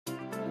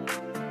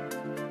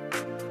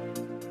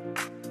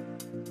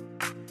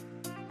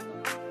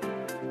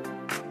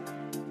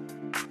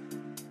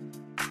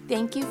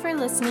Thank you for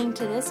listening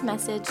to this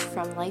message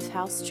from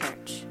Lifehouse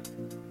Church.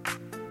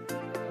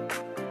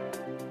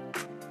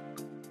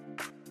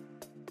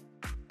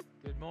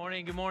 Good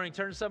morning, good morning.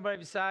 Turn to somebody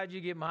beside you,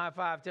 give them a high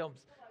five, tell them,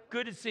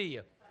 good to see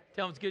you.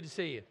 Tell them it's good to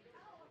see you.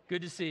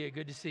 Good to see you,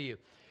 good to see you.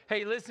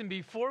 Hey, listen,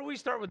 before we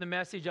start with the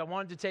message, I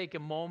wanted to take a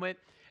moment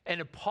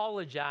and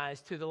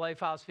apologize to the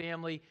Lifehouse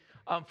family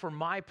for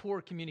my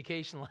poor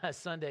communication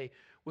last Sunday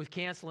with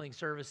canceling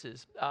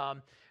services.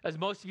 As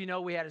most of you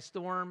know, we had a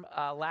storm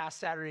last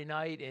Saturday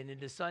night and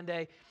into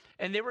Sunday,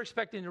 and they were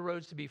expecting the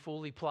roads to be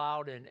fully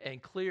plowed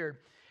and cleared.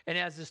 And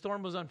as the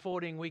storm was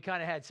unfolding, we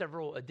kind of had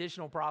several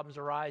additional problems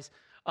arise.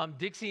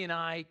 Dixie and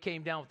I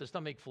came down with the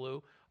stomach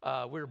flu.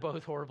 We were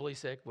both horribly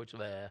sick, which,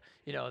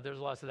 there's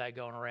lots of that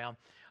going around.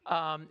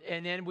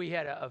 And then we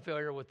had a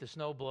failure with the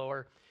snow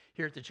blower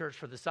here at the church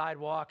for the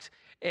sidewalks.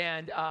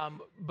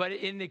 But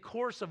in the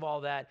course of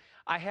all that,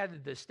 I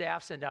had the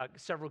staff send out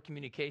several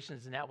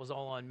communications, and that was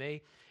all on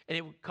me. And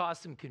it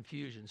caused some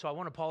confusion. So I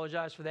want to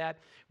apologize for that.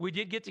 We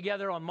did get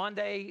together on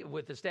Monday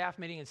with the staff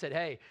meeting and said,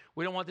 hey,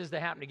 we don't want this to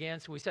happen again.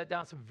 So we set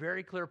down some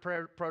very clear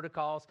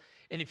protocols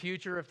in the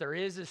future. If there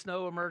is a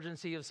snow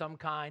emergency of some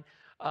kind,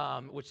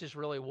 which this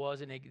really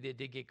was, and it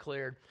did get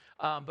cleared.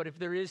 But if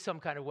there is some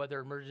kind of weather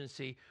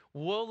emergency,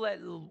 we'll let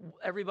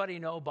everybody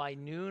know by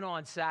noon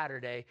on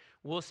Saturday.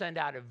 We'll send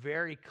out a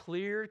very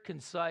clear,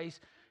 concise,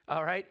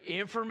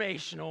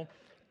 informational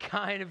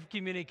kind of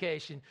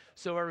communication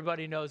so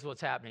everybody knows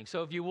what's happening.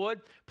 So if you would,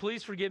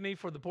 please forgive me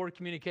for the poor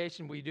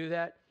communication. Will you do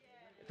that?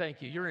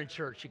 Thank you. You're in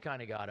church. You kind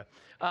of got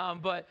to.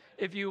 But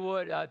if you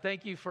would,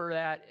 thank you for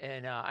that.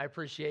 And I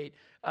appreciate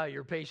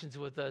your patience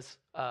with us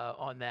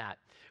on that.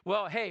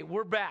 Well, hey,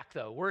 we're back,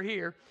 though. We're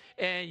here.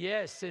 And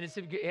yes, and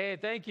hey,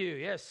 thank you.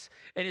 Yes.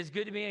 And it's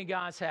good to be in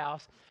God's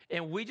house.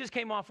 And we just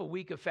came off a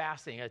week of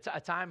fasting, a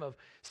time of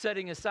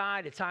setting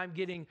aside, a time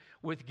getting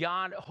with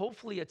God,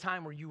 hopefully a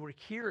time where you were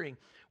hearing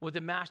what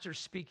the Master's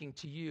speaking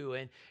to you,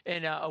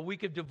 and a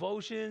week of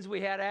devotions we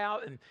had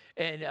out,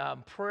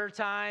 and prayer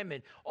time,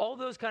 and all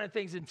those kind of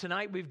things. And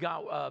tonight we've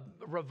got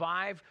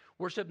Revive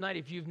Worship Night.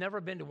 If you've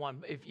never been to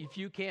one, if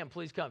you can,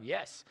 please come.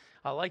 Yes,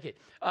 I like it.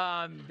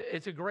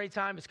 It's a great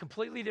time. It's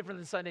completely different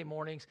than Sunday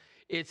mornings.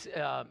 It's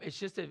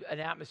just an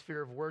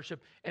atmosphere of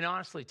worship and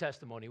honestly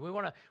testimony. We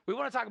want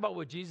to talk about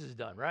what Jesus has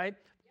done, right?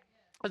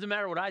 Doesn't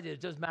matter what I did,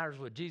 it just matters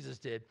what Jesus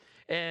did.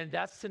 And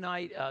that's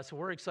tonight, so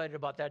we're excited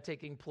about that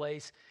taking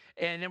place.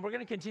 And then we're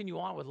going to continue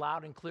on with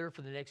Loud and Clear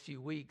for the next few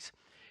weeks.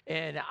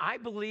 And I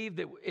believe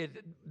that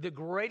the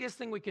greatest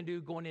thing we can do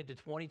going into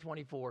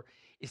 2024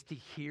 is to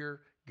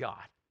hear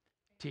God,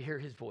 to hear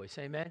his voice.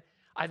 Amen?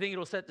 I think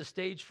it'll set the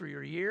stage for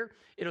your year.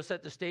 It'll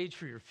set the stage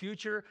for your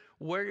future,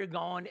 where you're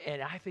going,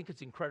 and I think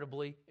it's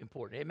incredibly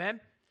important. Amen?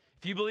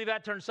 If you believe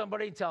that, turn to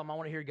somebody and tell them, I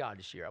want to hear God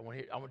this year. I want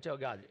to tell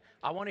God,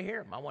 I want to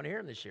hear him. I want to hear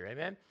him this year.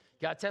 Amen?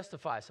 God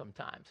testify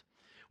sometimes.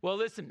 Well,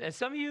 listen, as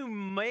some of you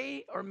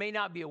may or may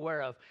not be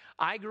aware of,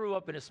 I grew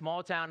up in a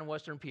small town in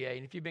Western PA,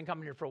 and if you've been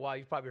coming here for a while,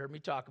 you've probably heard me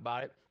talk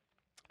about it.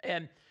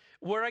 And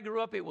where I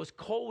grew up, it was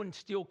coal and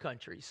steel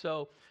country.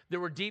 So there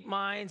were deep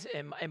mines,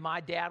 and my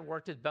dad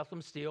worked at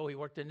Bethlehem Steel. He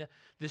worked in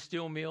the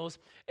steel mills.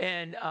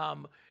 And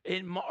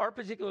in our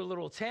particular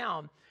little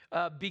town,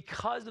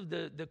 because of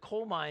the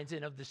coal mines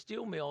and of the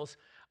steel mills,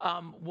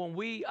 when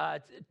we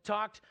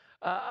talked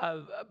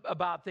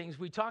about things,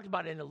 we talked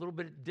about it in a little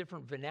bit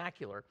different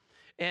vernacular.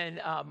 And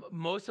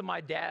most of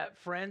my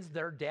friends,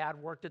 their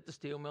dad worked at the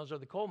steel mills or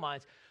the coal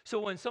mines.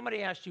 So when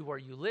somebody asked you where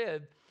you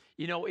lived,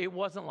 it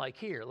wasn't like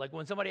here. Like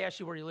when somebody asks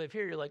you where you live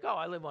here, you're like, oh,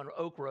 I live on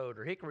Oak Road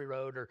or Hickory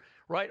Road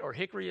or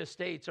Hickory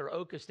Estates or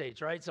Oak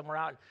Estates, right? Somewhere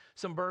out,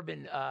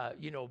 suburban,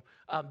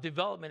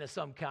 development of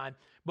some kind.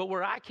 But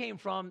where I came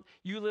from,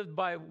 you lived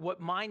by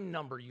what mine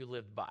number you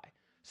lived by.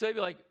 So they'd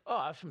be like, oh,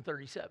 I'm from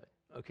 37,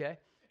 okay?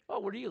 Oh,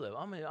 where do you live?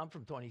 I'm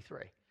from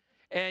 23.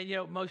 And,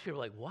 most people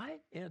are like,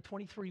 what?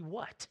 23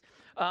 what?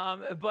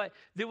 But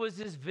there was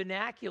this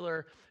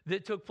vernacular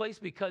that took place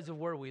because of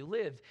where we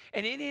lived.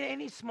 And in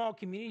any small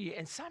community,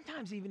 and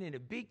sometimes even in a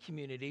big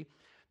community,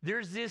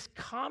 there's this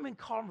common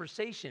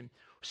conversation,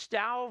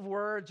 style of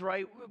words,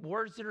 right?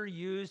 Words that are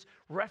used,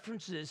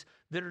 references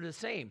that are the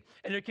same.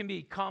 And there can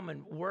be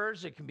common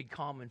words, there can be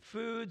common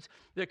foods,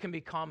 there can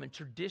be common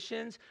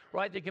traditions,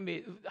 right? There can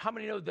be, how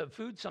many know the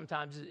food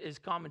sometimes is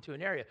common to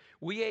an area?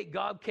 We ate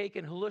gob cake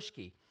and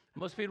halushki.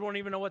 Most people don't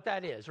even know what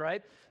that is,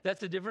 right?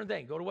 That's a different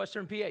thing. Go to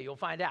Western PA, you'll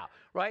find out,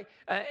 right?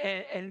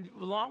 And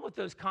along with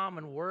those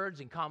common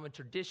words and common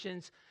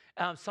traditions,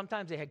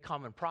 sometimes they had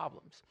common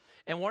problems.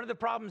 And one of the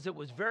problems that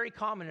was very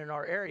common in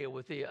our area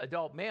with the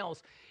adult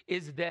males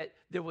is that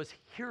there was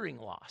hearing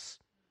loss.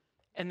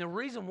 And the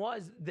reason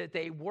was that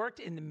they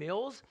worked in the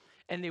mills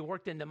and they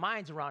worked in the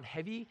mines around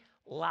heavy,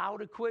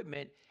 loud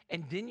equipment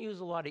and didn't use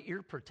a lot of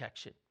ear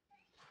protection.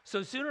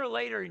 So sooner or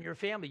later in your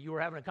family, you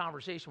were having a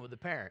conversation with a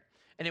parent.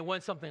 And it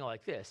went something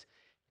like this.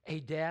 Hey,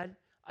 Dad,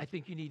 I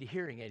think you need a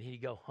hearing aid.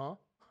 He'd go, huh?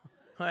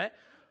 Right?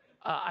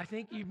 I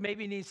think you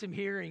maybe need some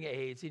hearing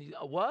aids. And he'd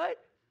go,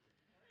 what?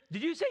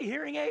 Did you say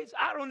hearing aids?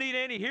 I don't need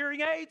any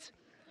hearing aids.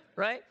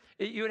 right?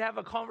 You would have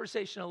a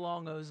conversation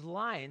along those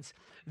lines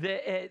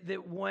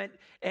that went,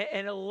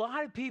 and a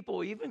lot of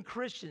people, even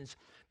Christians,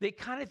 they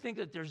kind of think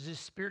that there's this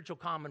spiritual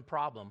common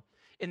problem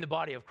in the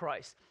body of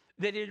Christ,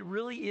 that it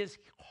really is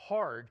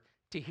hard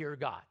to hear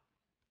God,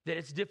 that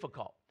it's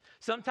difficult.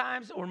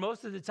 Sometimes, or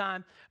most of the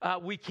time,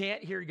 we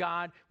can't hear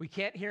God. We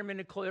can't hear him in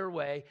a clear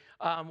way.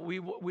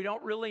 We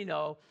don't really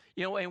know,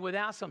 and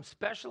without some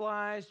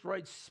specialized,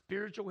 right,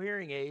 spiritual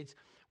hearing aids,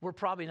 we're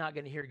probably not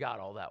going to hear God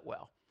all that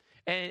well.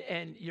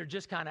 And you're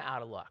just kind of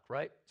out of luck,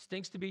 right?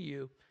 Stinks to be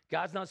you.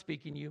 God's not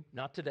speaking to you,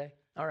 not today,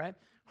 all right?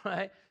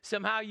 Right?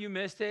 Somehow you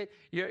missed it.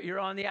 You're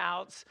on the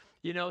outs,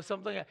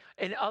 something.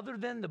 And other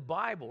than the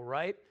Bible,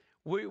 right?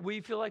 We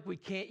feel like we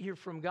can't hear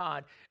from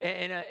God.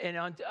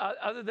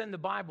 Other than the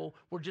Bible,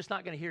 we're just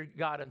not going to hear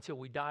God until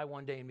we die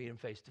one day and meet him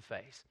face to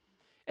face.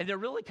 And there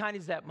really kind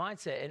of is that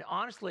mindset. And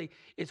honestly,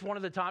 it's one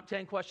of the top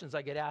 10 questions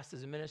I get asked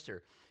as a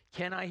minister.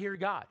 Can I hear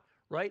God?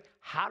 Right?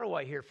 How do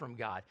I hear from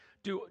God?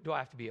 Do I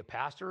have to be a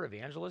pastor,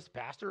 evangelist,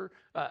 pastor,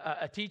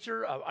 a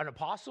teacher, an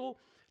apostle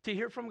to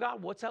hear from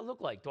God? What's that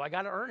look like? Do I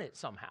got to earn it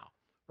somehow?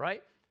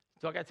 Right?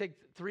 Do I got to take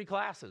 3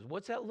 classes?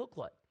 What's that look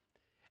like?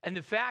 And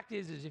the fact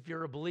is if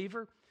you're a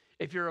believer,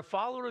 if you're a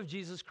follower of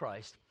Jesus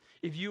Christ,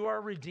 if you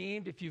are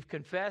redeemed, if you've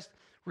confessed,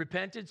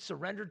 repented,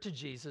 surrendered to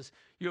Jesus,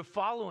 you're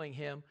following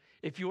him,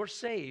 if you're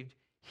saved,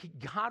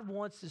 God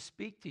wants to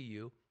speak to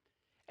you,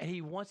 and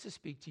he wants to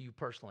speak to you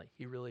personally.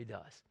 He really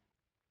does.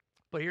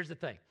 But here's the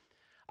thing.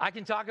 I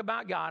can talk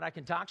about God. I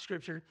can talk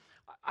scripture.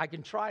 I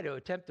can try to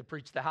attempt to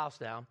preach the house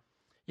down,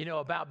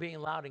 about being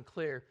loud and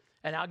clear,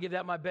 and I'll give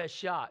that my best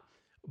shot.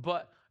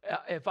 But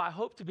if I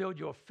hope to build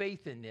your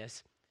faith in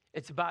this,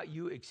 it's about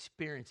you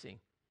experiencing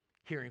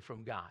hearing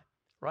from God,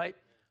 right?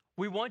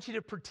 We want you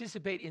to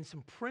participate in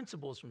some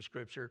principles from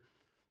Scripture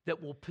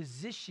that will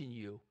position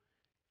you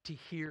to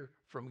hear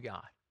from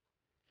God.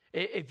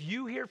 If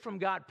you hear from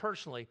God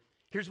personally,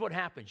 here's what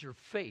happens. Your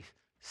faith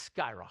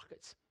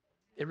skyrockets.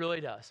 It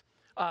really does.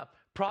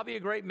 Probably a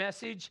great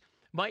message,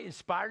 might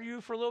inspire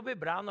you for a little bit,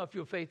 but I don't know if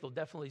your faith will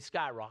definitely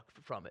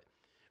skyrocket from it.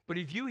 But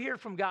if you hear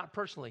from God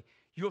personally,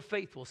 your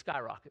faith will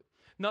skyrocket.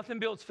 Nothing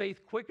builds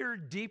faith quicker,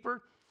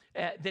 deeper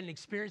than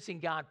experiencing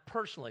God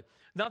personally.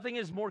 Nothing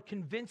is more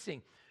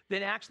convincing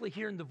than actually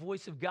hearing the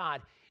voice of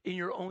God in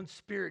your own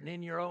spirit and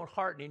in your own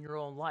heart and in your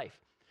own life.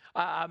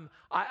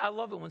 I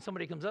love it when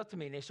somebody comes up to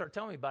me and they start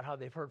telling me about how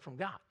they've heard from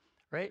God,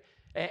 right?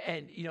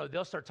 And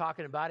they'll start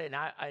talking about it,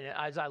 and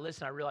as I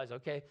listen, I realize,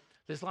 okay,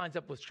 this lines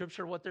up with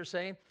Scripture, what they're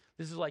saying.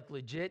 This is like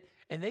legit,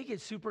 and they get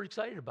super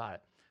excited about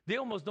it. They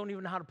almost don't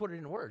even know how to put it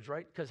in words,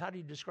 right? Because how do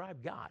you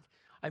describe God?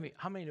 I mean,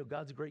 how many know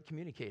God's a great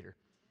communicator?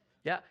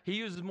 Yeah, he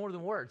uses more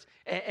than words,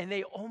 and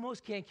they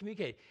almost can't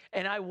communicate.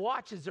 And I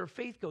watch as their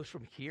faith goes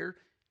from here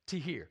to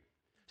here,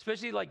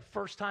 especially like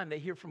first time they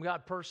hear from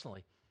God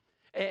personally.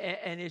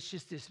 And it's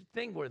just this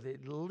thing where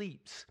it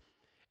leaps.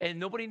 And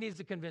nobody needs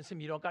to convince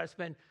them. You don't got to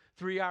spend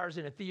 3 hours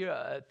in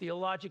a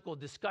theological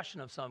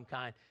discussion of some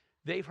kind.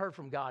 They've heard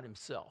from God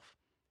himself,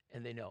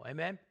 and they know.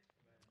 Amen?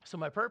 So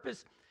my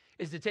purpose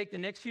is to take the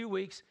next few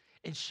weeks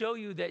and show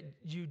you that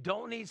you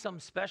don't need some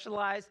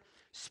specialized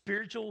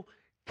spiritual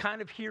kind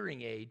of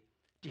hearing aid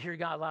to hear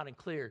God loud and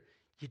clear.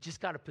 You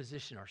just got to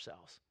position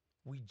ourselves.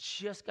 We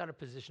just got to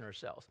position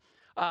ourselves.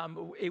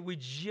 We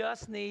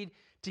just need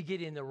to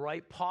get in the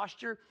right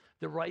posture,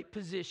 the right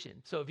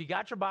position. So if you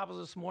got your Bibles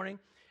this morning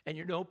and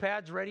your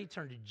notepads ready,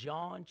 turn to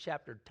John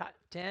chapter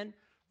 10,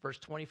 verse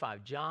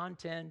 25. John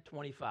 10,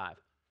 25.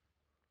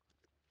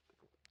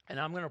 And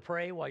I'm going to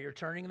pray while you're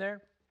turning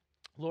there.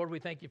 Lord, we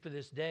thank you for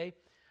this day.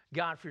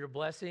 God, for your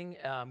blessing.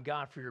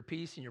 God, for your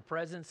peace and your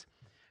presence.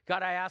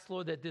 God, I ask,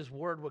 Lord, that this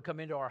word would come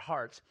into our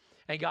hearts.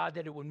 And God,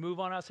 that it would move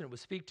on us and it would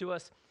speak to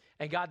us.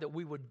 And God, that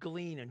we would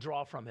glean and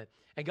draw from it.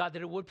 And God,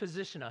 that it would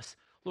position us,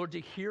 Lord, to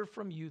hear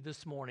from you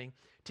this morning,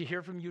 to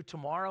hear from you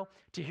tomorrow,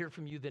 to hear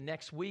from you the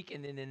next week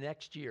and in the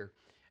next year.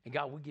 And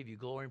God, we give you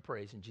glory and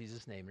praise in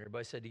Jesus' name.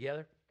 Everybody said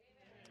together?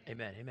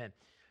 Amen. Amen.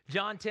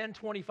 John 10,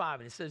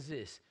 25, and it says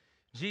this.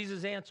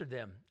 Jesus answered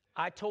them,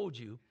 I told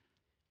you,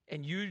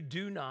 and you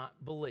do not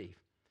believe.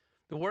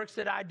 The works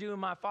that I do in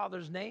my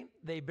Father's name,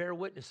 they bear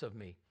witness of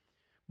me.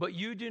 But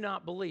you do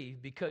not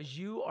believe because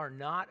you are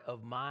not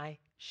of my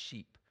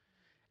sheep.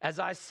 As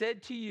I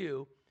said to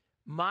you,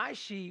 my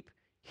sheep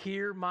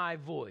hear my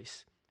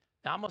voice.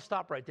 Now, I'm going to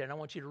stop right there, and I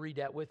want you to read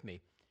that with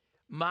me.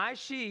 My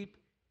sheep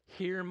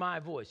hear my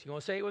voice. You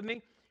want to say it with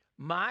me?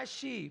 My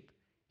sheep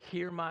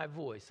hear my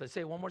voice. Let's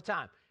say it one more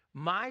time.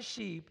 My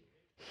sheep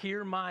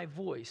hear my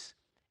voice,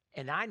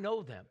 and I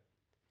know them,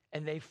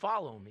 and they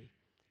follow me.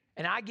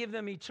 And I give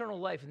them eternal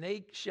life, and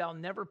they shall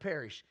never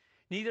perish.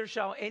 Neither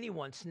shall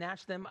anyone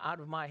snatch them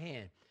out of my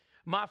hand.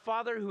 My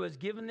Father who has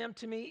given them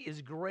to me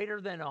is greater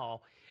than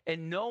all,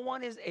 and no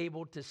one is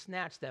able to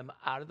snatch them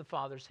out of the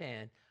Father's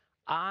hand.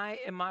 I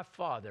and my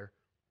Father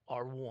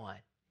are one.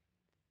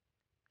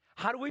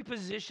 How do we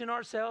position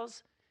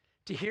ourselves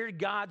to hear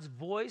God's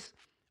voice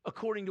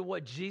according to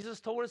what Jesus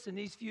told us in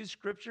these few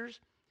scriptures?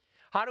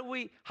 How do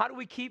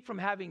we keep from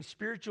having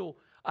spiritual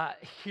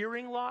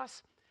hearing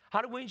loss?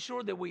 How do we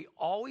ensure that we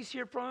always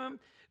hear from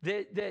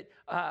him?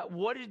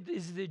 What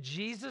is the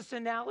Jesus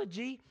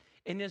analogy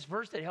in this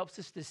verse that helps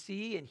us to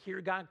see and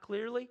hear God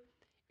clearly?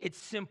 It's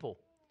simple.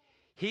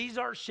 He's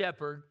our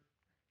shepherd,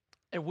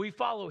 and we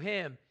follow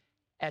him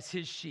as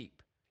his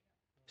sheep.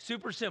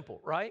 Super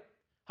simple, right?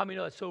 How many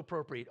know that's so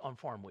appropriate on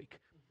Farm Week?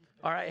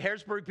 All right,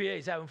 Harrisburg, PA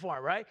is having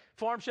farm, right?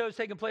 Farm show is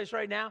taking place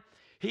right now.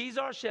 He's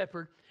our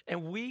shepherd,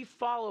 and we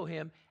follow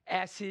him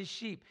as his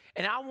sheep.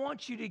 And I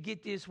want you to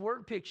get this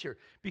word picture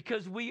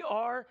because we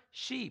are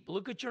sheep.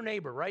 Look at your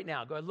neighbor right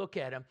now. Go ahead, look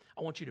at him.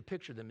 I want you to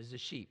picture them as a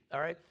sheep, all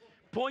right?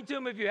 Point to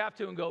him if you have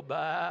to and go,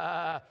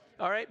 bah.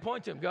 All right,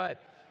 point to him. Go ahead,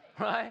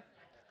 right?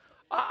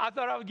 I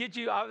thought I would get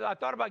you, I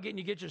thought about getting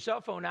you to get your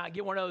cell phone out and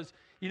get one of those,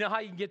 you know how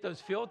you can get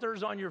those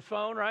filters on your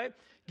phone, right?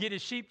 Get a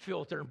sheep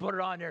filter and put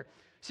it on there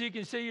so you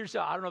can see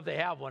yourself. I don't know if they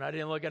have one. I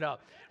didn't look it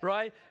up,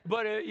 right?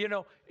 But,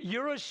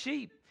 you're a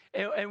sheep,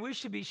 and we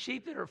should be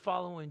sheep that are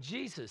following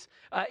Jesus.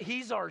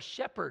 He's our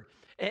shepherd,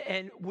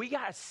 and we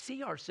got to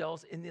see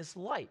ourselves in this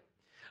light.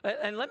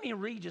 And let me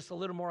read just a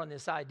little more on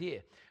this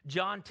idea.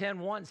 John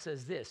 10:1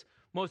 says this,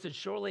 most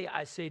assuredly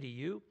I say to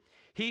you,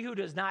 he who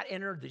does not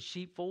enter the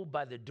sheepfold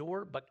by the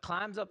door, but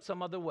climbs up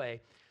some other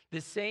way,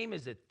 the same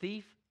is a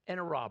thief and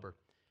a robber.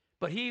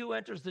 But he who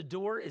enters the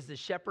door is the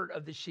shepherd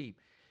of the sheep.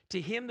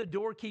 To him the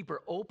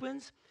doorkeeper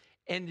opens,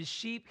 and the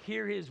sheep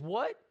hear his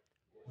what?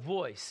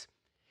 Voice.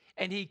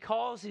 And he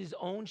calls his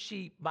own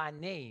sheep by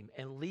name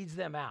and leads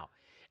them out.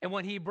 And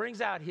when he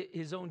brings out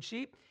his own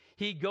sheep,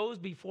 he goes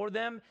before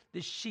them.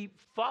 The sheep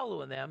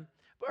follow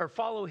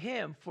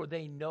him, for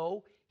they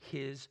know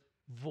his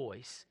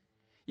voice.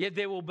 Yet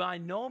they will by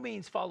no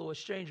means follow a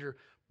stranger,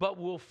 but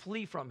will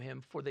flee from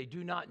him, for they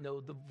do not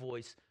know the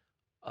voice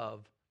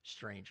of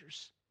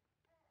strangers.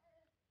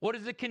 What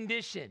is the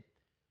condition?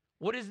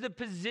 What is the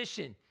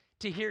position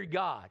to hear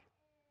God?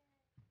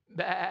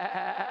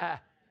 Bah.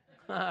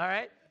 All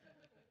right?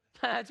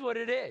 That's what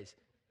it is.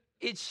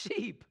 It's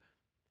sheep.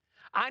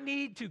 I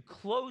need to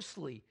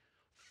closely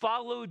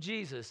follow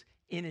Jesus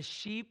in a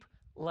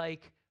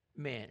sheep-like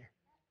manner.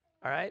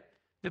 All right?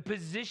 The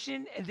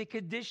position and the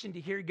condition to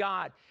hear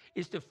God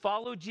is to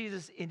follow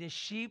Jesus in a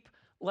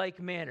sheep-like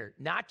manner.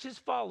 Not just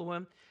follow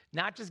him,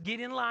 not just get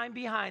in line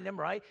behind him,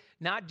 right?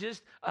 Not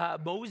just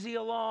mosey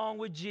along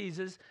with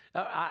Jesus.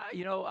 I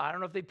don't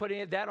know if they put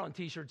any of that on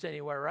T-shirts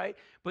anywhere, right?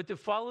 But to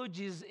follow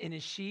Jesus in a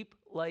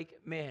sheep-like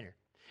manner.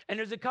 And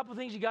there's a couple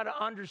things you got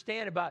to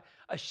understand about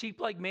a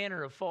sheep-like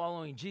manner of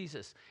following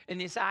Jesus and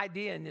this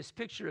idea and this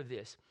picture of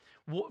this.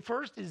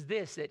 First is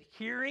this, that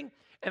hearing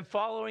and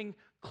following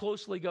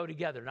closely go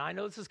together. Now, I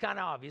know this is kind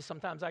of obvious.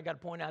 Sometimes I got to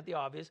point out the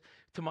obvious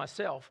to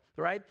myself,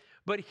 right?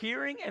 But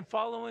hearing and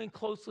following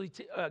closely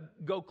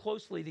go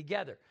closely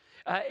together.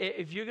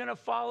 If you're going to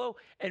follow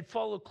and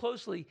follow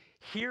closely,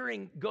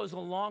 hearing goes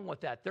along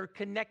with that. They're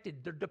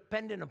connected. They're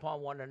dependent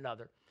upon one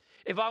another.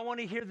 If I want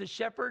to hear the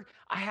shepherd,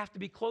 I have to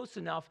be close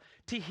enough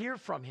to hear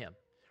from him,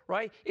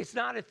 right? It's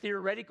not a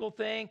theoretical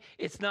thing.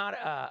 It's not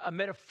a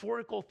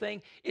metaphorical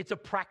thing. It's a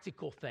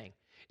practical thing.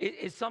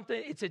 It's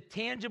a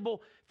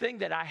tangible thing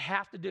that I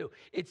have to do.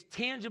 It's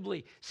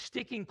tangibly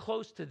sticking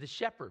close to the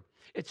shepherd.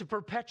 It's a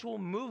perpetual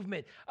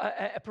movement,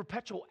 a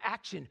perpetual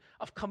action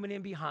of coming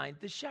in behind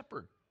the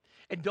shepherd.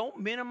 And don't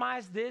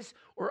minimize this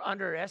or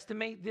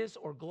underestimate this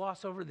or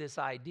gloss over this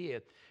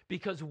idea,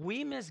 because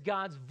we miss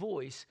God's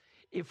voice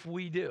if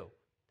we do,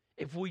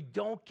 if we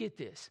don't get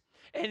this.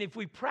 And if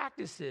we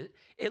practice it,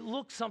 it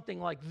looks something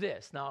like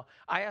this. Now,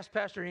 I asked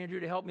Pastor Andrew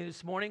to help me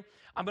this morning.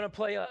 I'm going to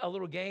play a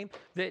little game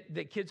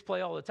that kids play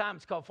all the time.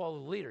 It's called Follow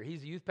the Leader.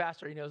 He's a youth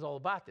pastor. He knows all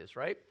about this,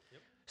 right?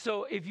 Yep.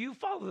 So if you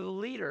follow the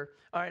leader,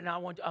 all right,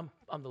 now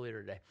I'm the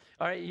leader today.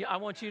 All right, I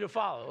want you to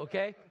follow,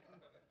 okay?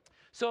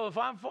 So if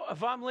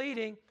I'm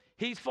leading,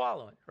 he's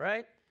following,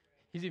 right?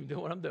 He's even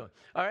doing what I'm doing.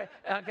 All right,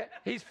 okay,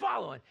 he's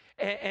following.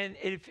 And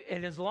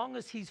as long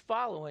as he's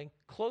following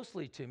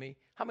closely to me,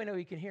 how many know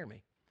he can hear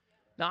me?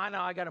 Now, I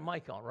know I got a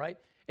mic on, right?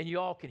 And you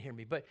all can hear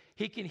me, but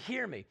he can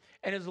hear me.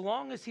 And as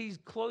long as he's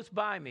close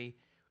by me,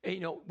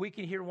 we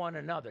can hear one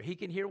another. He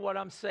can hear what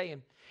I'm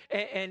saying.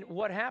 And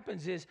what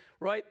happens is,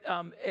 right,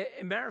 as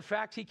a matter of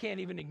fact, he can't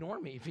even ignore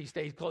me if he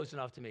stays close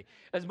enough to me,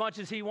 as much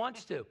as he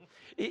wants to.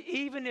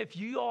 Even if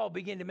you all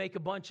begin to make a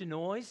bunch of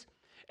noise,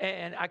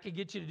 and I could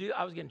get you to do,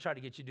 I was going to try to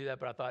get you to do that,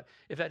 but I thought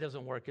if that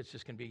doesn't work, it's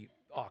just going to be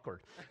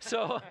awkward.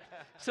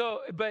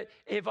 But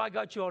if I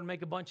got you all to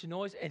make a bunch of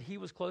noise and he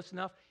was close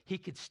enough, he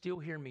could still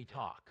hear me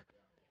talk.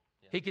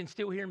 Yeah. He can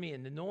still hear me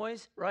in the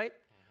noise, right?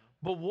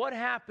 Mm-hmm. But what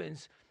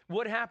happens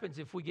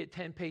if we get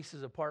 10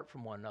 paces apart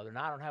from one another and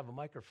I don't have a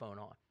microphone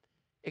on?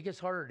 It gets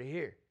harder to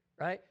hear,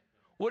 right?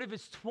 What if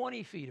it's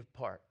 20 feet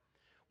apart?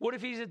 What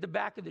if he's at the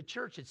back of the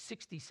church at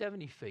 60,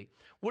 70 feet?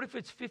 What if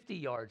it's 50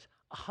 yards,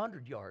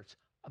 100 yards,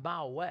 a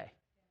mile away?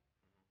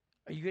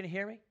 Are you going to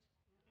hear me?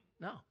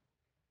 No.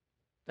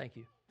 Thank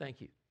you.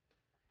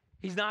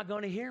 He's not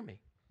going to hear me.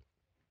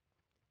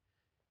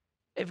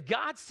 If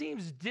God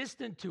seems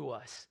distant to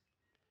us,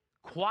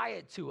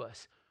 quiet to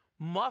us,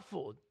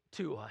 muffled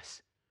to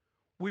us,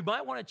 we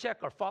might want to check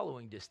our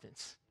following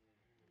distance.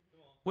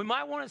 We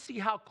might want to see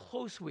how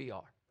close we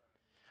are.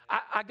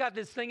 I got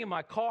this thing in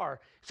my car.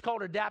 It's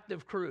called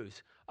adaptive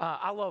cruise.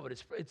 I love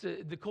it. It's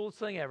the coolest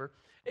thing ever.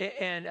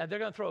 And they're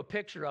going to throw a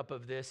picture up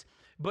of this.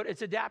 But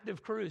it's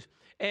adaptive cruise.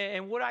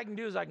 And what I can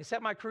do is I can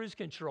set my cruise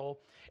control,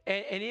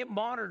 and it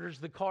monitors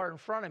the car in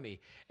front of me.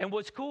 And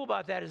what's cool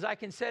about that is I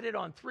can set it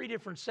on 3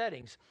 different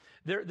settings.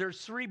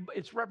 There's 3,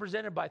 it's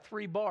represented by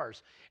 3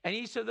 bars. And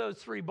each of those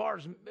 3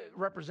 bars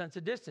represents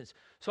a distance.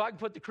 So I can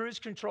put the cruise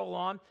control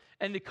on,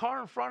 and the car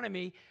in front of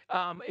me,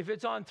 if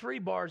it's on 3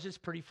 bars, it's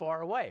pretty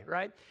far away,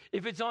 right?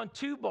 If it's on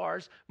 2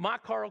 bars, my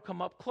car will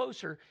come up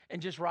closer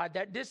and just ride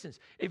that distance.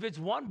 If it's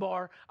 1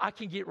 bar, I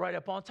can get right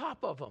up on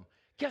top of them.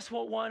 Guess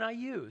what one I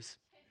use?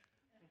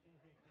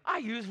 I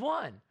use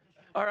 1,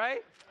 all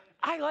right?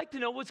 I like to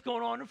know what's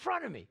going on in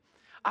front of me.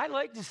 I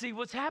like to see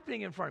what's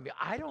happening in front of me.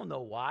 I don't know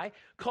why.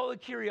 Call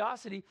it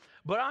curiosity,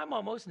 but I'm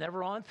almost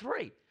never on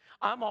 3.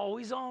 I'm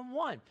always on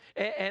 1.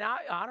 And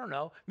I don't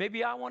know.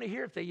 Maybe I want to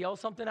hear if they yell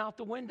something out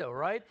the window,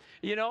 right?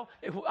 You know,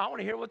 if I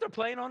want to hear what they're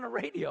playing on the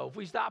radio. If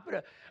we stop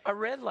at a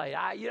red light,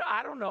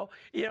 I don't know.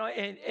 You know,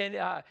 and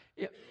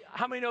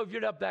how many know if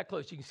you're up that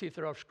close, you can see if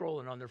they're off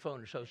scrolling on their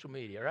phone or social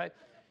media, right?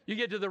 You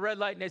get to the red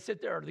light and they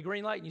sit there, or the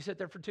green light, and you sit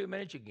there for 2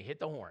 minutes, you can hit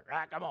the horn.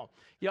 Right, come on.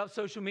 You have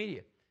social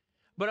media.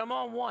 But I'm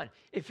on 1.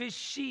 If his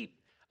sheep,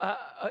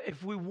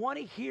 if we want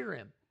to hear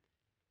him,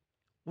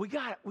 we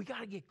got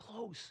to get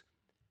close.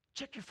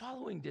 Check your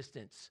following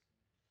distance.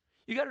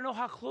 You got to know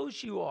how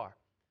close you are.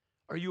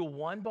 Are you a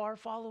 1 bar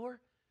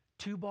follower,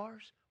 2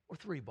 bars, or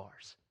 3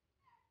 bars?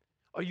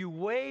 Are you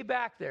way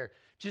back there?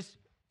 Just,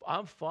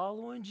 I'm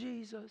following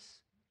Jesus,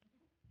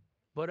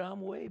 but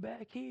I'm way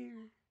back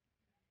here,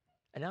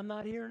 and I'm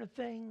not hearing a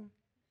thing.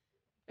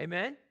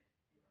 Amen?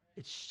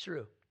 It's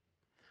true.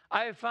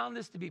 I have found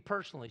this to be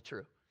personally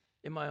true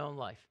in my own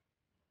life.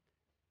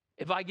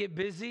 If I get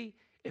busy,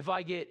 if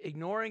I get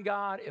ignoring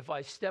God, if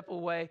I step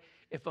away,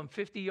 if I'm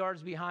 50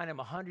 yards behind him,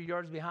 100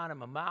 yards behind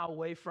him, a mile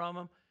away from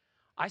him,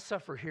 I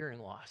suffer hearing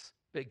loss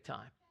big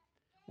time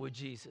with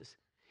Jesus.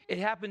 It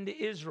happened to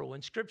Israel.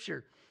 In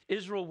Scripture,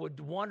 Israel would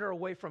wander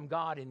away from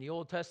God in the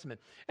Old Testament,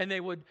 and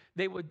they would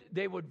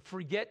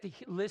forget to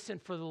listen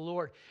for the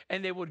Lord,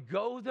 and they would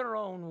go their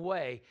own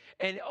way.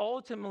 And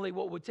ultimately,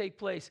 what would take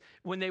place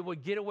when they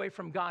would get away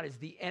from God is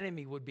the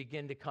enemy would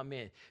begin to come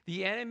in.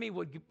 The enemy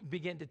would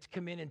begin to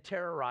come in and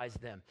terrorize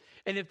them.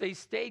 And if they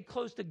stayed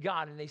close to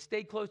God and they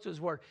stayed close to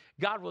His Word,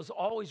 God was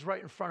always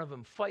right in front of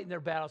them, fighting their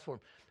battles for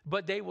them.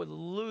 But they would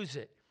lose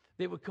it.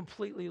 They would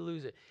completely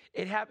lose it.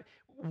 It happened.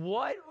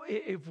 What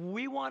if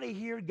we want to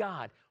hear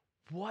God?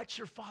 What's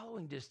your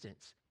following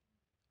distance?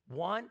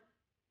 1,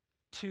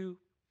 2,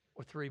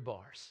 or 3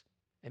 bars.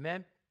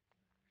 Amen?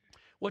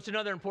 What's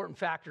another important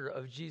factor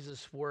of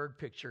Jesus' word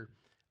picture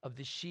of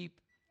the sheep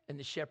and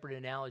the shepherd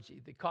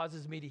analogy that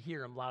causes me to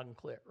hear him loud and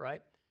clear,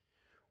 right?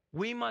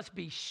 We must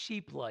be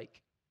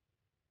sheep-like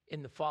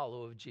in the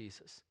follow of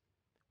Jesus.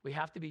 We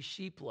have to be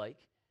sheep-like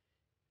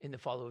in the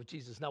follow of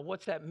Jesus. Now,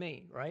 what's that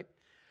mean, right?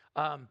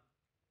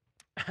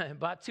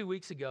 About 2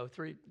 weeks ago,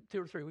 2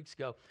 or 3 weeks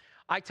ago,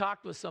 I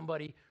talked with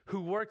somebody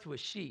who worked with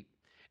sheep.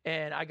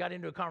 And I got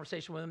into a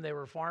conversation with them. They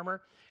were a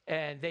farmer,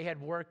 and they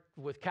had worked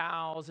with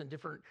cows and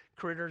different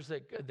critters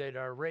that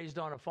are raised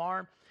on a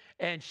farm.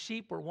 And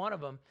sheep were one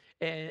of them.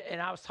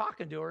 And I was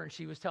talking to her, and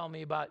she was telling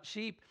me about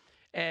sheep.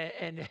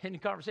 And in the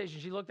conversation,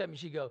 she looked at me,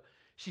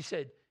 she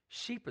said,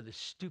 sheep are the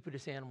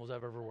stupidest animals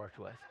I've ever worked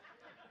with.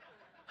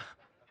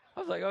 I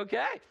was like,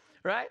 okay,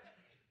 right?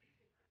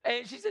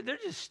 And she said, they're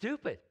just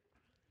stupid.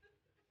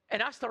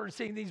 And I started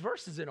seeing these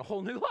verses in a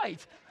whole new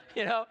light.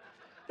 You know,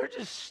 they're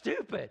just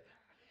stupid.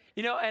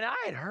 You know, and I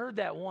had heard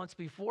that once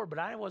before, but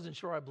I wasn't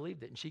sure I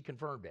believed it, and she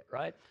confirmed it,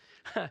 right?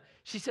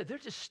 She said, they're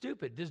just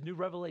stupid. This new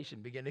revelation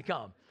began to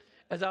come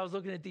as I was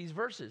looking at these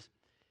verses.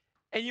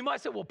 And you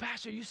might say, well,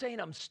 Pastor, are you saying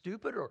I'm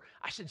stupid or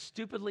I should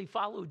stupidly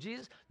follow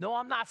Jesus? No,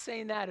 I'm not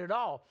saying that at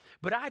all.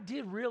 But I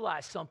did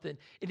realize something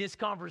in this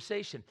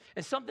conversation.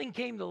 And something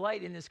came to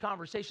light in this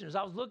conversation as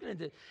I was looking at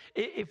it.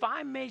 If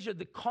I measure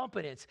the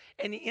competence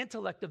and the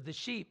intellect of the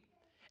sheep,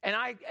 and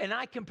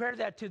I compare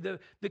that to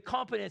the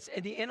competence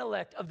and the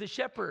intellect of the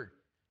shepherd,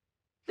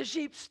 the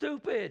sheep's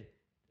stupid.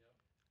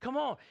 Come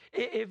on.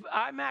 If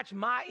I match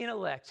my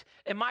intellect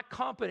and my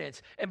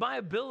competence and my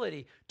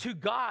ability to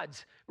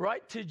God's,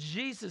 right, to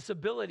Jesus'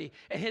 ability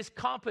and his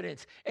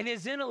competence and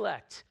his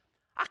intellect,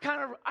 I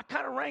kind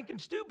of rank him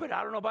stupid.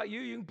 I don't know about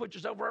you. You can put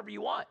yourself wherever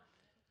you want.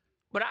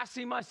 But I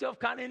see myself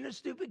kind of in the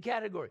stupid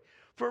category.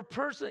 For a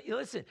person,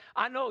 listen,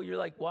 I know you're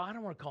like, well, I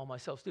don't want to call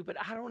myself stupid.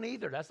 I don't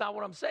either. That's not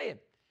what I'm saying.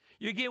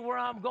 You get where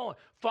I'm going.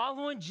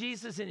 Following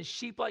Jesus in a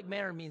sheep-like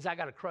manner means I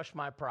got to crush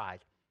my pride.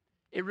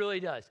 It really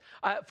does.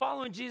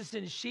 Following Jesus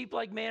in a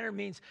sheep-like manner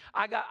means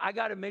I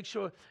got to make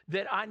sure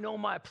that I know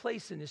my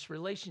place in this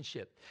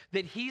relationship,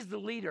 that he's the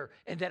leader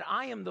and that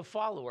I am the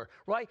follower,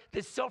 right?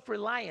 That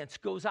self-reliance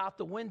goes out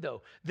the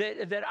window,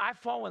 that I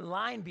fall in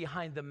line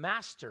behind the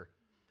master,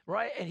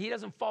 right? And he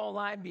doesn't fall in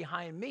line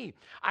behind me.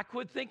 I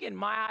quit thinking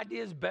my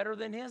idea is better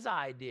than his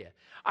idea.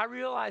 I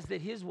realize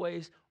that his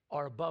ways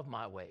are above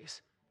my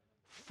ways,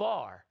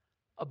 far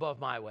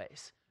above my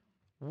ways,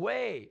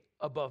 way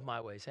above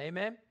my ways.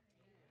 Amen?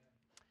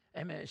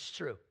 Amen. It's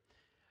true.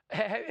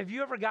 Have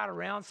you ever got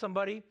around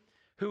somebody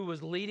who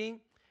was leading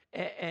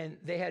and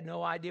they had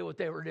no idea what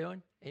they were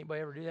doing?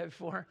 Anybody ever do that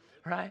before?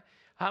 Right?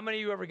 How many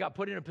of you ever got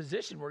put in a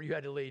position where you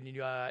had to lead and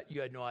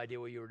you had no idea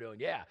what you were doing?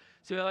 Yeah.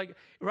 So like,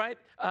 right?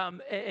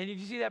 And if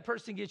you see that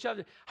person get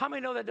shoved, how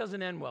many know that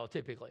doesn't end well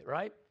typically,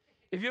 right?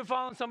 If you're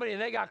following somebody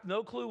and they got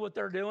no clue what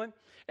they're doing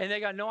and they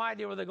got no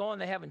idea where they're going,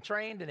 they haven't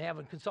trained and they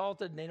haven't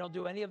consulted and they don't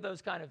do any of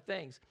those kind of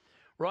things,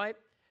 right?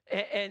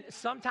 And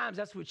sometimes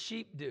that's what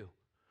sheep do.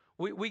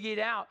 We get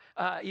out,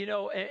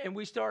 and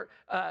we start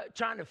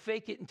trying to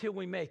fake it until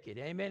we make it.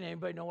 Amen?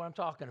 Anybody know what I'm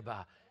talking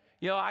about?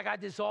 I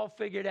got this all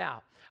figured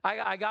out.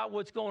 I got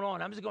what's going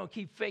on. I'm just going to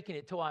keep faking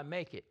it till I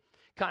make it,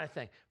 kind of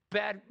thing.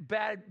 Bad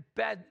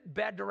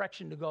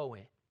direction to go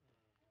in.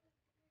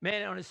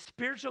 Man, on a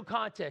spiritual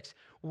context,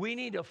 we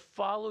need to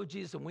follow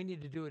Jesus, and we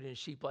need to do it in a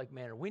sheep-like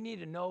manner. We need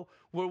to know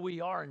where we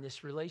are in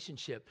this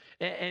relationship,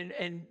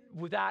 and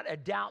without a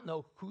doubt,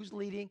 know who's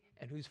leading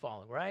and who's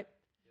following, right?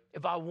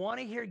 If I want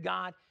to hear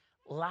God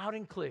loud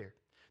and clear,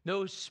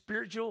 no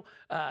spiritual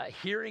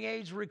hearing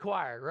aids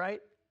required,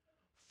 right?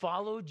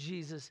 Follow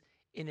Jesus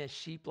in a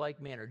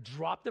sheep-like manner.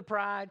 Drop the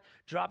pride,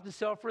 drop the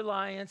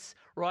self-reliance,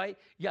 right?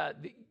 Yeah,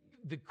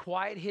 the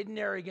quiet, hidden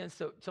arrogance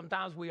that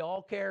sometimes we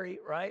all carry,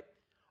 right?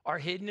 Our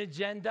hidden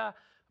agenda,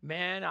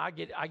 man, I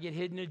get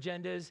hidden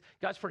agendas.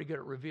 God's pretty good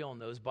at revealing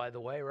those, by the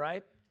way,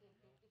 right?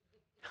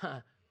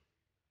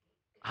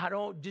 I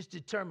don't just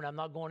determine I'm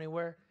not going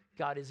anywhere.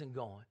 God isn't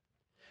going.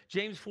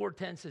 James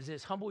 4:10 says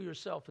this, humble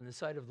yourself in the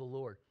sight of the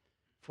Lord,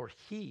 for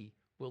he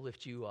will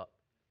lift you up.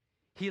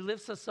 He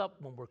lifts us up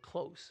when we're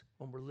close,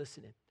 when we're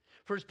listening.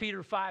 1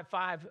 Peter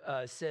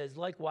 5:5 says,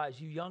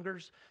 likewise, you younger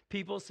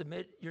people,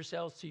 submit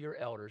yourselves to your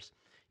elders.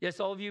 Yes,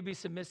 all of you be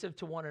submissive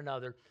to one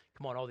another.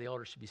 Come on, all the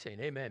elders should be saying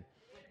amen.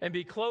 And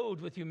be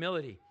clothed with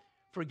humility.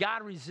 For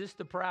God resists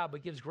the proud,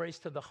 but gives grace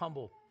to the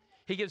humble.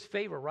 He gives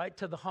favor, right,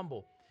 to the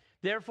humble.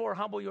 Therefore,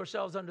 humble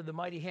yourselves under the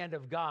mighty hand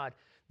of God,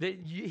 that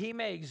he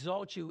may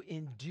exalt you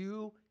in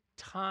due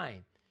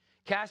time,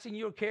 casting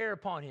your care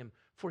upon him,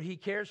 for he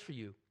cares for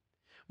you.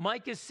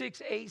 Micah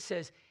 6:8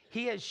 says,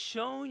 he has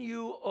shown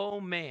you, O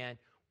man,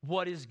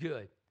 what is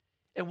good.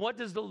 And what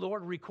does the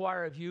Lord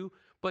require of you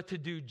but to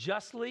do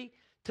justly,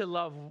 to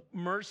love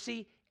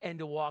mercy, and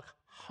to walk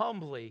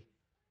humbly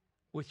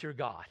with your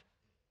God?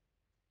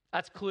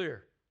 That's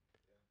clear.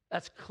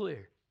 That's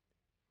clear.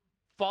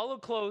 Follow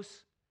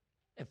close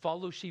and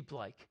follow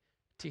sheep-like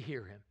to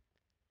hear him.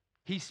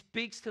 He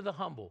speaks to the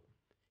humble.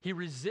 He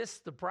resists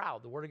the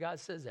proud. The Word of God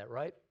says that,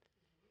 right?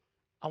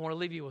 I want to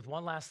leave you with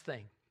one last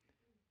thing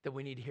that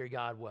we need to hear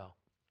God well.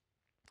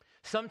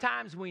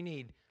 Sometimes we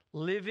need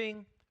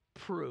living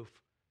proof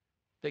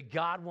that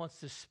God wants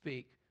to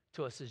speak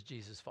to us as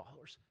Jesus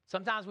followers.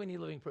 Sometimes we need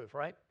living proof,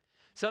 right?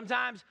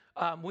 Sometimes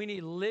we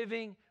need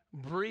living,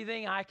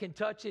 breathing, I can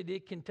touch it,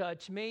 it can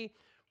touch me,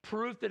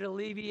 proof that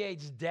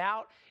alleviates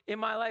doubt in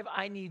my life.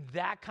 I need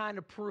that kind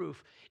of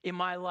proof in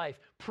my life,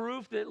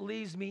 proof that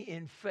leaves me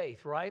in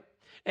faith, right?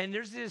 And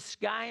there's this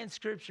guy in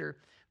Scripture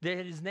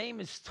that his name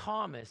is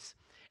Thomas,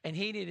 and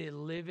he needed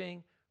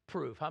living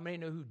proof. How many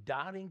know who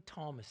Doubting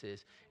Thomas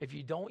is? If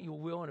you don't, you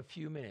will in a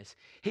few minutes.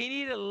 He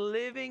needed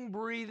living,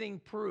 breathing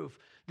proof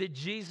that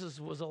Jesus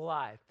was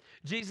alive.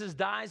 Jesus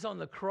dies on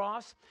the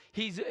cross.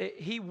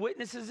 He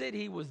witnesses it.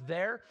 He was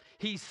there.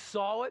 He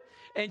saw it.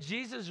 And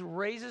Jesus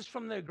raises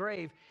from the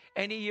grave,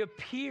 and he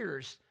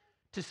appears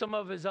to some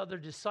of his other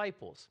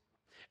disciples.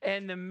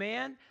 And the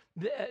men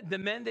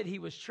that he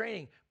was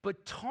training,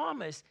 but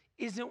Thomas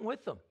isn't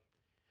with them.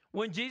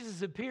 When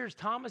Jesus appears,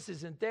 Thomas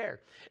isn't there.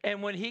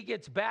 And when he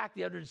gets back,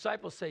 the other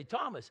disciples say,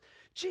 Thomas,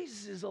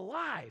 Jesus is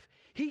alive.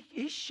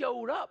 He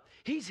showed up.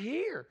 He's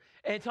here.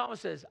 And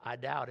Thomas says, I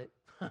doubt it.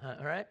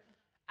 All right?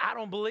 I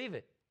don't believe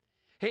it.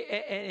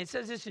 And it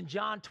says this in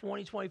John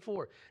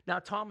 20:24. Now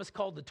Thomas,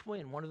 called the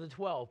twin, one of the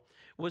 12,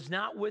 was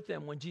not with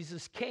them when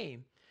Jesus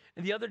came.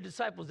 And the other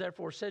disciples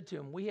therefore said to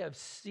him, we have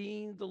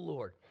seen the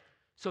Lord.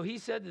 So he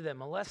said to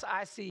them, unless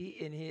I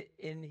see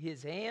in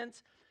his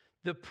hands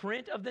the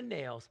print of the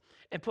nails,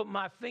 and put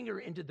my finger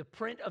into the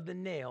print of the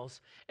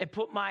nails, and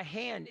put my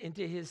hand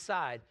into his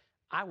side,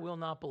 I will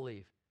not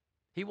believe.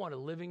 He wanted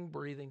living,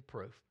 breathing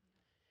proof.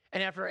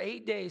 And after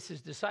 8 days,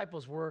 his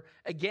disciples were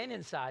again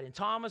inside, and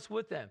Thomas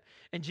with them.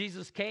 And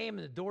Jesus came,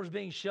 and the doors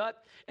being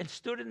shut, and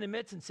stood in the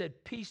midst and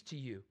said, peace to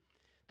you.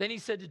 Then he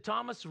said to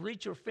Thomas,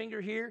 reach your finger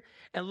here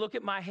and look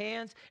at my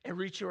hands, and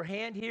reach your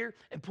hand here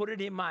and put it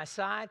in my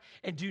side,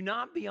 and do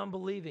not be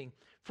unbelieving,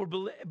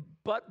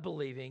 but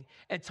believing.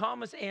 And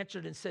Thomas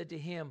answered and said to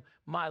him,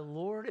 my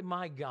Lord and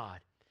my God.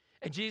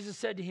 And Jesus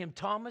said to him,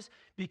 Thomas,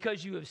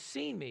 because you have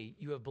seen me,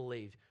 you have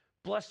believed.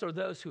 Blessed are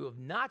those who have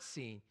not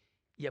seen,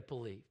 yet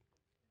believe.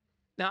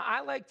 Now,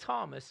 I like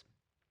Thomas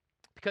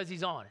because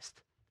he's honest,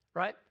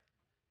 right?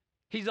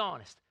 He's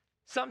honest.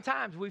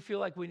 Sometimes we feel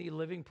like we need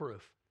living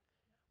proof.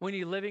 We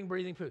need living,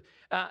 breathing proof.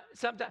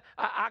 Sometimes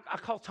I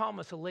call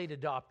Thomas a late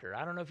adopter.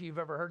 I don't know if you've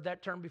ever heard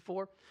that term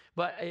before,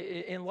 but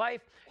in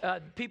life,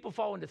 people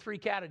fall into three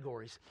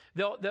categories.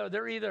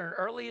 They're either an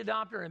early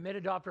adopter, a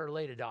mid adopter, or a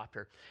late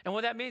adopter. And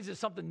what that means is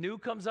something new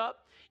comes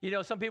up. You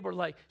know, some people are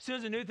like, as soon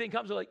as a new thing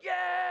comes, they're like,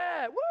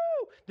 yeah,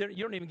 woo!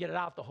 You don't even get it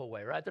out the whole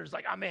way, right? They're just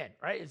like, I'm in,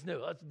 right? It's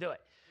new, let's do it.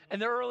 And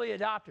they're early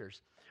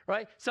adopters,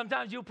 right?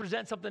 Sometimes you'll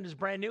present something that's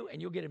brand new,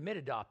 and you'll get a mid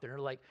adopter. And they're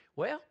like,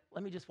 well,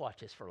 let me just watch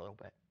this for a little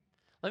bit.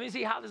 Let me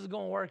see how this is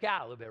going to work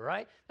out a little bit,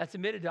 right? That's a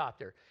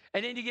mid-adopter.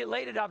 And then you get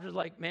late adopters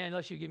like, man,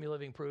 unless you give me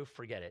living proof,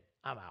 forget it.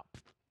 I'm out.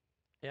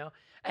 You know?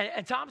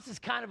 And Thomas is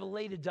kind of a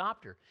late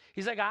adopter.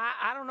 He's like,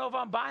 I don't know if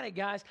I'm buying it,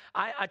 guys.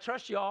 I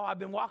trust you all. I've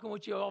been walking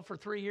with you all for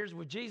 3 years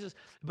with Jesus,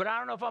 but I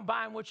don't know if I'm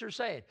buying what you're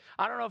saying.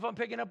 I don't know if I'm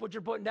picking up what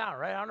you're putting down,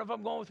 right? I don't know if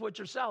I'm going with what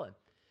you're selling.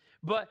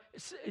 But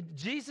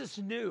Jesus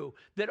knew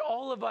that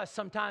all of us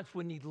sometimes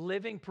would need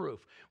living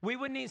proof. We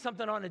would need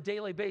something on a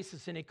daily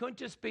basis, and it couldn't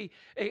just be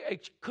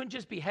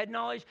head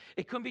knowledge.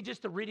 It couldn't be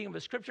just the reading of a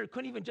scripture. It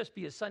couldn't even just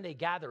be a Sunday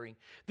gathering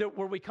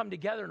where we come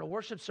together in a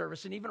worship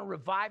service and even a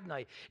revive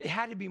night. It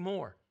had to be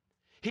more.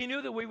 He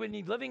knew that we would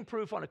need living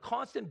proof on a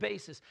constant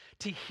basis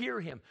to hear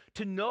him,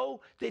 to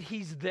know that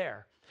he's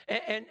there,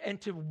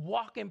 and to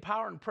walk in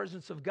power and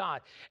presence of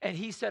God. And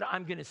he said,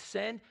 I'm going to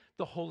send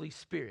the Holy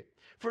Spirit.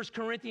 1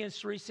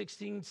 Corinthians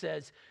 3:16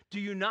 says,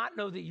 do you not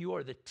know that you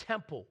are the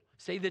temple?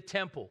 Say the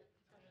temple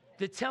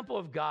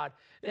of God,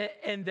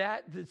 and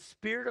that the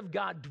Spirit of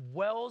God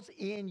dwells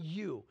in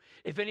you.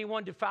 If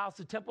anyone defiles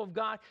the temple of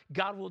God,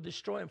 God will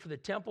destroy him, for the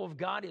temple of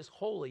God is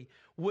holy.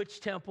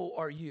 Which temple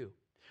are you?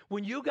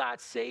 When you got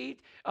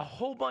saved, a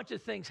whole bunch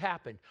of things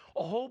happened.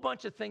 A whole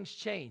bunch of things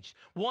changed.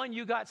 One,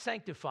 you got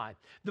sanctified.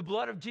 The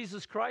blood of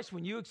Jesus Christ,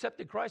 when you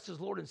accepted Christ as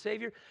Lord and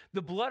Savior,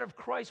 the blood of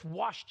Christ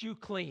washed you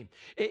clean.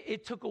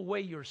 It took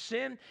away your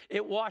sin.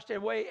 It washed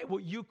away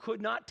what you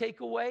could not take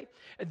away.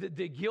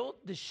 The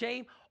guilt, the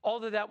shame,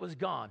 all of that was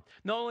gone.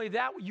 Not only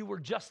that, you were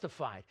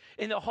justified.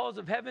 In the halls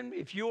of heaven,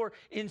 if you're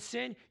in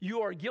sin,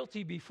 you are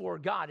guilty before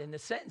God, and the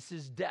sentence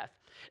is death.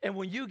 And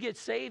when you get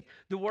saved,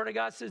 the Word of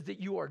God says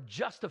that you are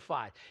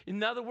justified.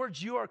 In other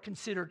words, you are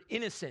considered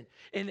innocent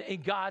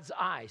in God's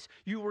eyes.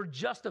 You were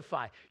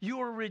justified. You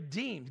were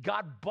redeemed.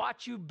 God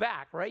bought you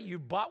back, right? You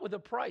bought with a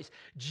price.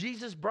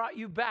 Jesus brought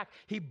you back.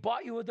 He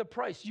bought you with a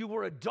price. You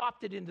were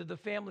adopted into the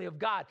family of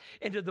God,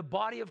 into the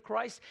body of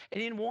Christ,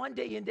 and in one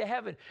day into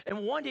heaven.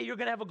 And one day you're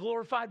going to have a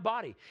glorified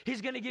body.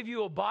 He's going to give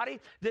you a body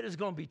that is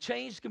going to be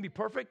changed. It's going to be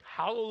perfect.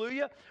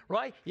 Hallelujah,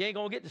 right? You ain't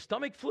going to get the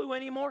stomach flu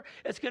anymore.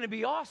 It's going to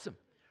be awesome.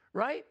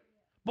 Right?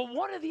 But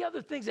one of the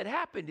other things that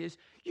happened is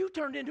you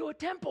turned into a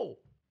temple.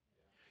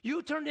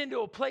 You turned into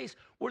a place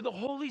where the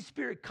Holy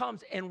Spirit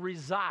comes and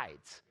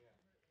resides.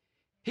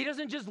 He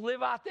doesn't just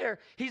live out there.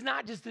 He's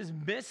not just this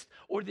mist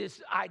or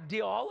this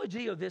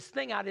ideology or this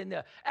thing out in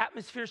the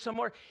atmosphere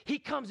somewhere. He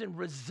comes and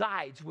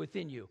resides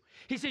within you.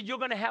 He said you're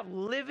going to have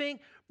living,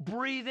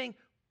 breathing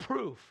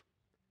proof.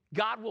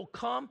 God will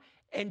come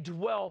and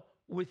dwell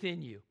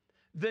within you.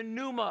 The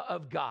pneuma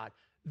of God,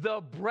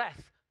 the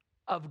breath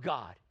of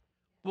God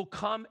will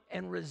come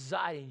and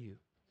reside in you.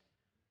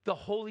 The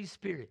Holy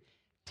Spirit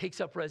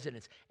takes up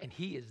residence, and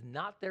he is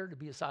not there to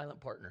be a silent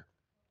partner.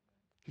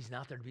 He's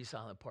not there to be a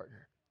silent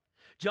partner.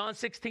 John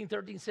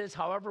 16:13 says,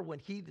 however, when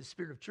he, the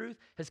Spirit of truth,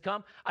 has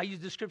come, I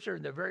used the scripture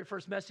in the very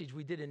first message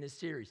we did in this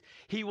series.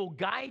 He will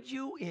guide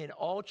you in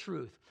all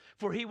truth,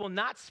 for he will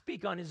not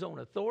speak on his own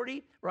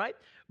authority, right?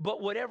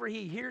 But whatever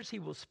he hears, he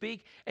will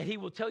speak, and he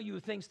will tell you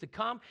things to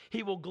come.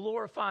 He will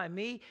glorify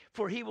me,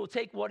 for he will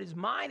take what is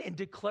mine and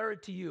declare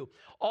it to you.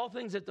 All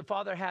things that the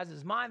Father has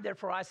is mine,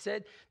 therefore I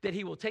said that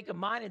he will take of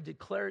mine and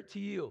declare it to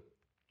you.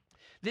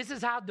 This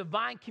is how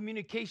divine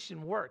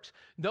communication works.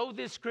 Know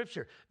this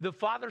scripture. The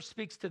Father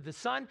speaks to the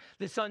Son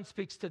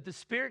speaks to the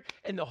Spirit,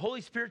 and the Holy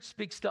Spirit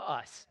speaks to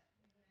us.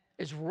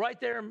 It's right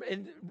there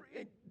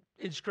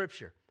in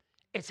scripture.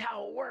 It's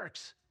how it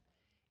works.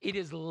 It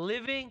is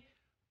living,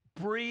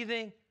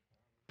 breathing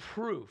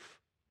proof.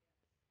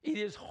 It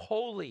is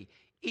holy,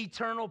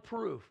 eternal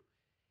proof.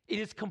 It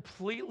is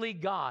completely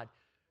God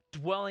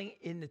dwelling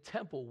in the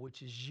temple,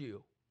 which is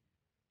you.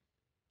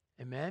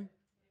 Amen?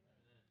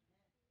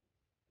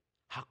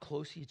 How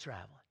close are you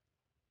traveling,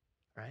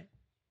 right?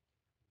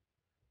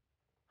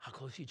 How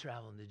close are you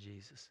traveling to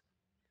Jesus?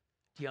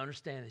 Do you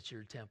understand that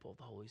you're a temple of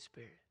the Holy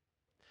Spirit?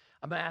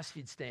 I'm going to ask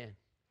you to stand.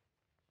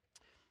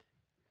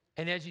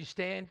 And as you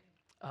stand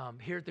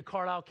here at the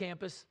Carlisle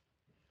campus,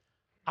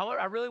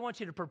 I really want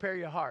you to prepare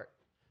your heart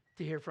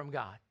to hear from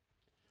God.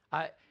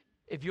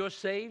 If you're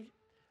saved,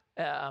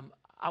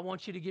 I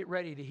want you to get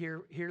ready to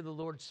hear the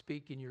Lord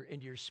speak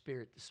into your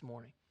spirit this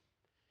morning.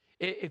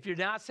 If you're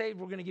not saved,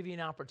 we're going to give you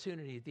an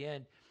opportunity at the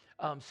end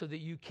so that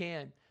you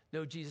can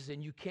know Jesus,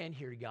 and you can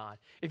hear God.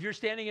 If you're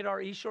standing at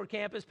our East Shore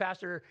campus,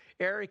 Pastor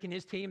Eric and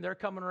his team, they're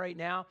coming right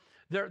now.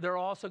 They're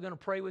also going to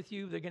pray with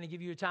you. They're going to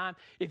give you a time.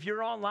 If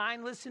you're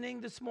online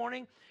listening this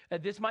morning,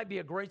 this might be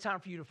a great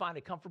time for you to find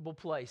a comfortable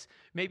place.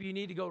 Maybe you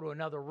need to go to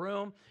another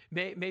room.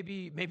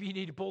 Maybe you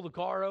need to pull the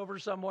car over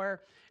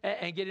somewhere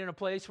and get in a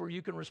place where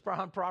you can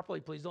respond properly.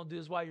 Please don't do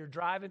this while you're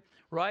driving,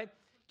 right?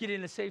 Get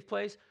in a safe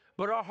place.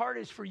 But our heart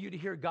is for you to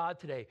hear God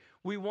today.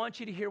 We want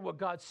you to hear what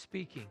God's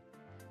speaking.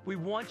 We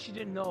want you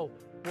to know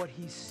what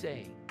he's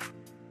saying.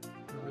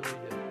 We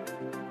really do.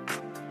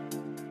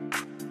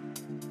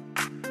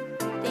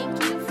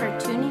 Thank you for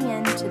tuning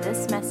in to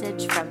this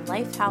message from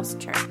Lifehouse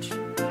Church.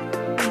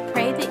 We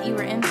pray that you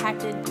were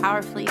impacted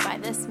powerfully by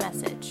this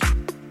message.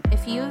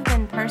 If you have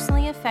been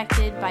personally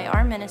affected by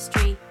our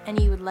ministry and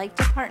you would like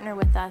to partner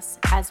with us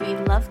as we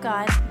love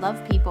God,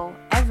 love people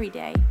every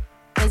day,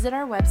 visit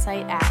our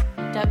website at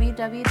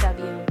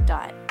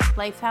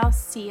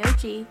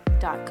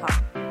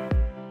www.lifehousecog.com.